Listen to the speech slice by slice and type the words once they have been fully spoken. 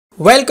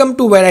Welcome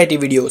to Variety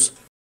Videos.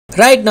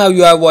 Right now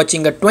you are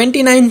watching a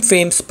 29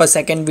 frames per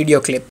second video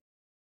clip.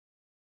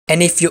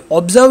 And if you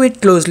observe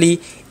it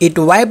closely, it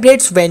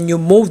vibrates when you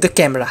move the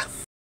camera.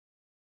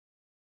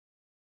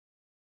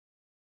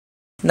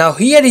 Now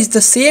here is the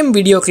same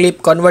video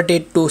clip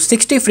converted to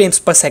 60 frames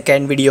per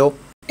second video,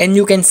 and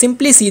you can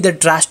simply see the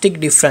drastic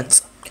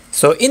difference.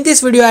 So in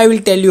this video I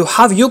will tell you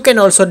how you can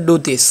also do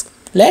this.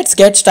 Let's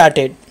get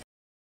started.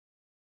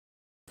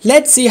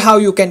 Let's see how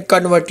you can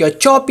convert your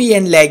choppy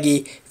and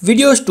laggy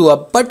videos to a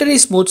buttery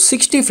smooth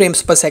 60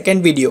 frames per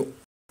second video.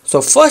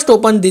 So first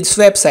open this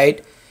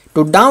website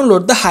to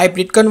download the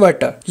hybrid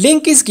converter.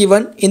 Link is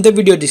given in the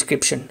video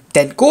description.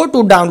 Then go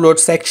to download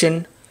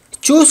section,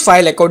 choose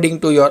file according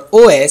to your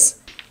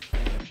OS.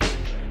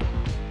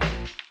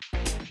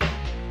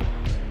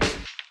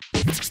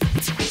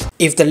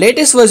 If the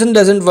latest version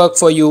doesn't work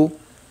for you,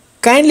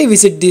 kindly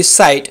visit this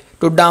site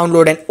to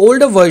download an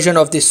older version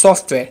of this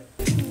software.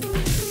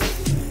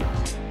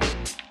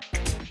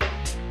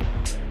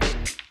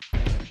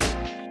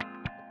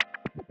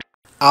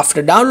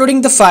 After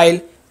downloading the file,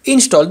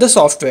 install the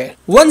software.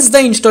 Once the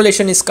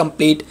installation is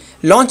complete,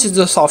 launch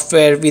the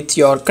software with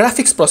your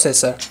graphics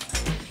processor.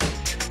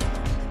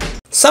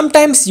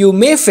 Sometimes you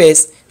may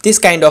face this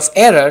kind of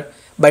error,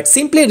 but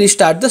simply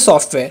restart the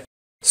software.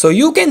 So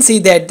you can see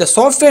that the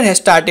software has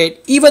started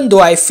even though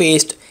I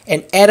faced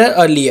an error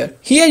earlier.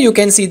 Here you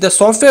can see the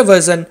software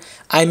version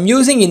I am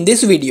using in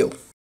this video.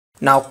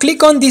 Now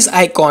click on this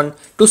icon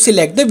to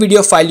select the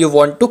video file you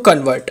want to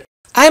convert.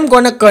 I am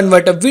gonna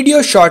convert a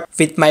video shot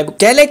with my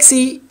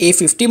Galaxy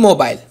A50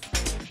 mobile.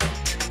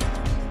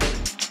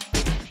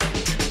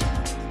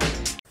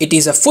 It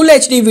is a full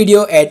HD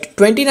video at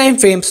 29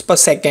 frames per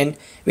second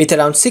with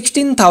around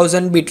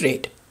 16,000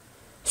 bitrate.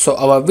 So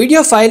our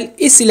video file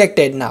is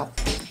selected now.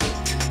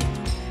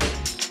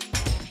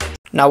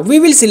 Now we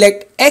will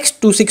select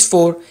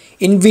X264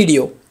 in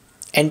video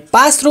and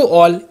pass through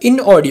all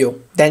in audio.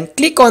 Then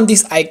click on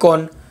this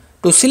icon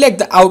to select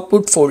the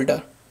output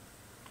folder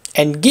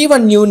and give a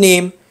new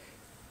name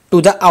to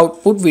the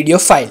output video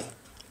file.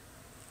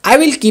 I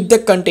will keep the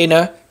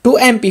container to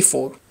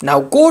MP4.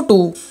 Now go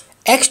to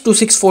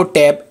X264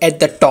 tab at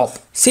the top.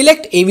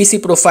 Select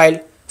AVC profile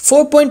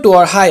 4.2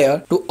 or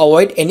higher to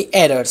avoid any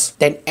errors.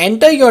 Then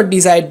enter your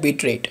desired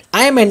bitrate.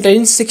 I am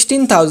entering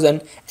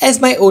 16,000 as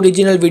my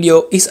original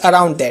video is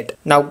around that.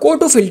 Now go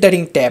to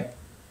filtering tab.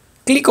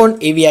 Click on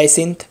AVI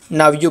synth.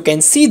 Now you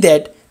can see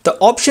that the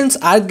options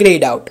are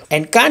grayed out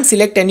and can't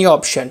select any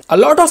option. A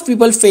lot of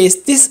people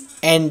face this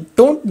and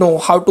don't know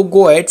how to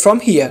go ahead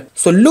from here.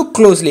 So look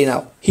closely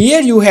now.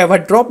 Here you have a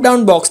drop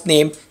down box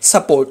named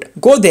support.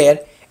 Go there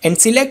and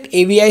select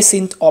AVI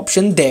synth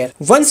option there.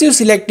 Once you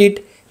select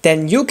it,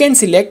 then you can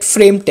select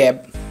frame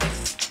tab.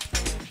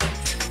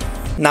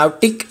 Now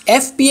tick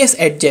FPS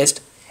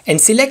adjust and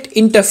select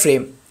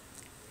interframe.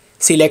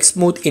 Select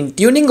smooth in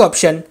tuning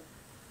option,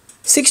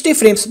 60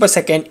 frames per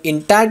second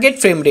in target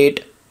frame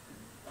rate,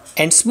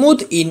 and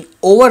smooth in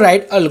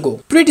override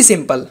algo. Pretty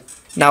simple.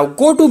 Now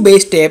go to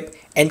base tab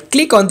and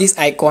click on this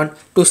icon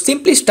to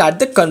simply start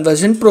the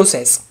conversion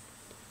process.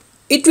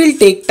 It will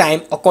take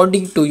time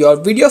according to your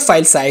video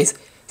file size,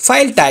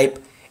 file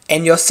type,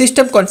 and your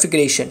system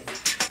configuration.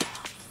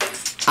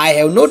 I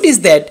have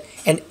noticed that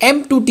an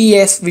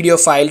M2TS video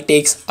file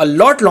takes a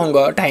lot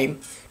longer time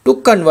to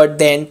convert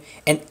than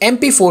an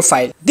MP4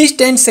 file. This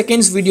 10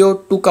 seconds video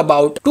took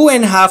about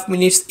 2.5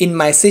 minutes in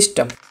my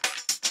system.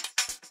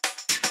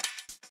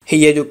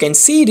 Here you can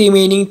see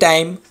remaining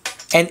time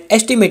and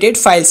estimated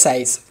file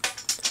size.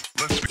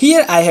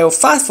 Here I have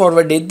fast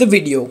forwarded the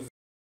video.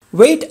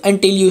 Wait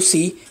until you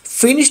see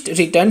finished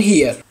written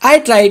here. I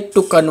tried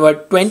to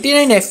convert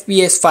 29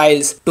 FPS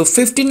files to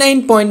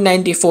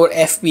 59.94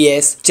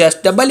 FPS,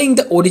 just doubling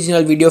the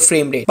original video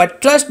frame rate.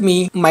 But trust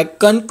me, my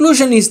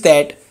conclusion is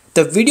that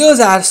the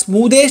videos are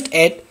smoothest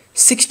at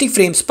 60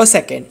 frames per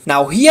second.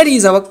 Now here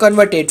is our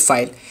converted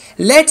file.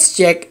 Let's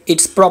check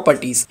its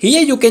properties.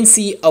 Here you can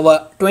see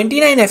our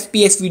 29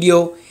 FPS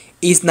video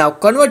is now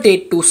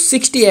converted to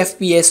 60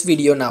 FPS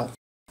video now.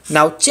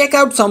 Now check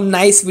out some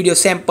nice video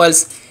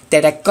samples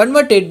that I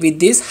converted with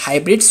this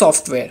hybrid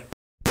software.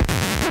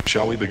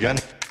 Shall we begin?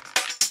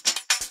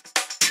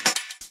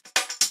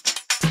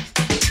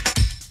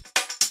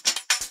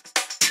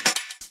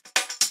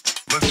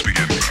 Let's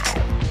begin now.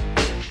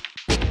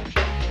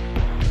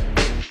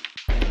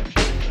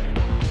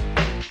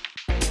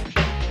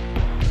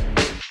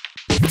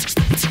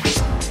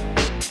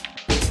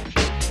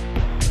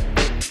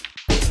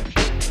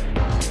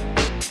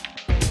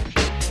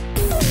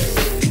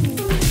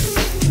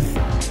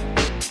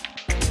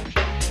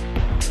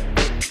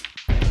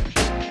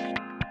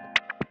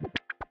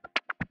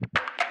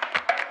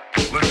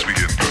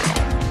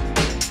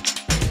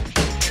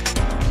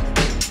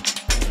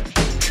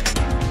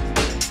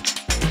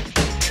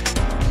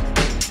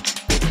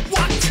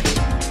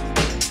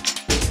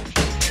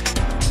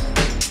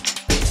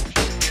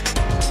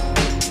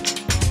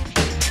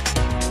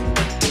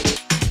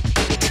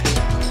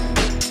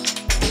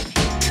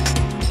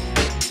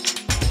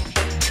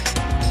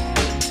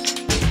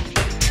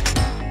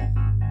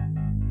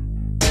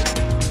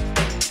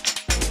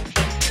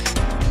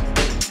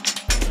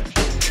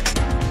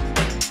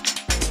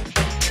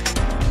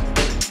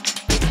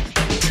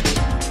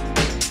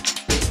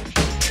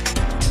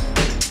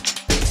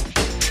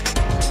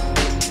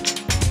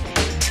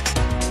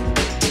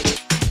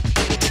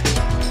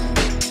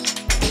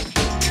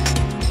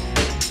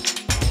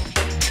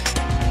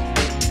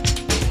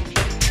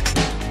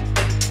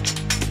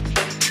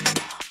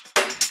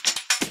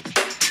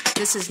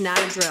 This is not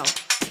a drill.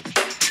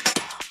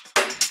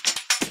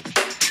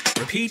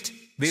 Repeat,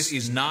 this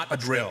is not a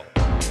drill.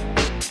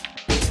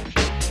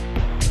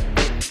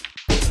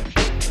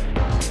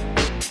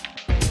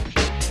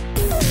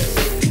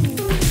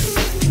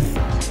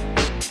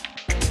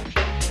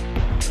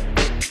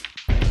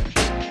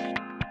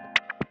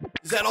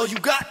 Is that all you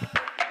got?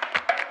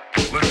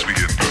 Let's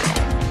begin, pal.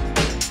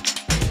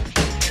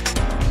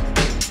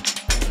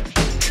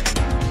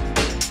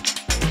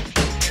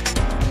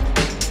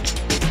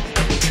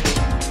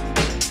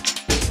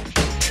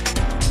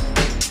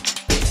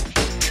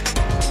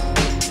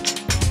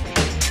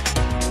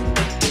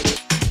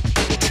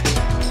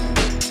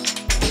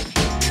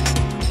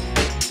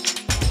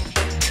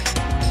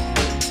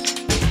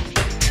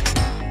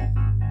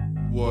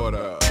 What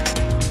up?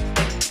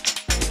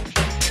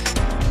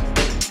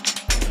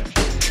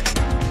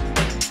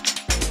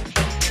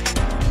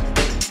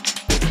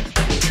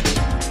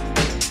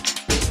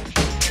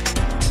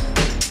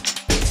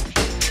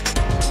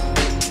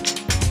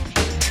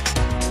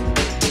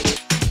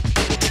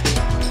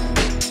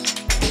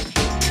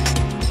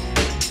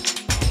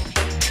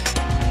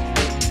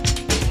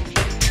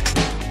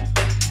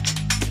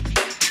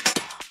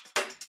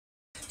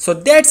 So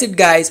that's it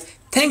guys,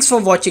 thanks for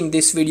watching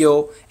this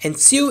video and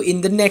see you in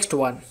the next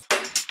one.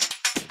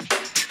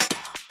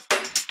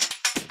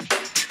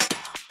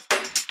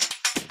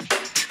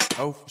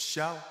 Oh, for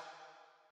sure.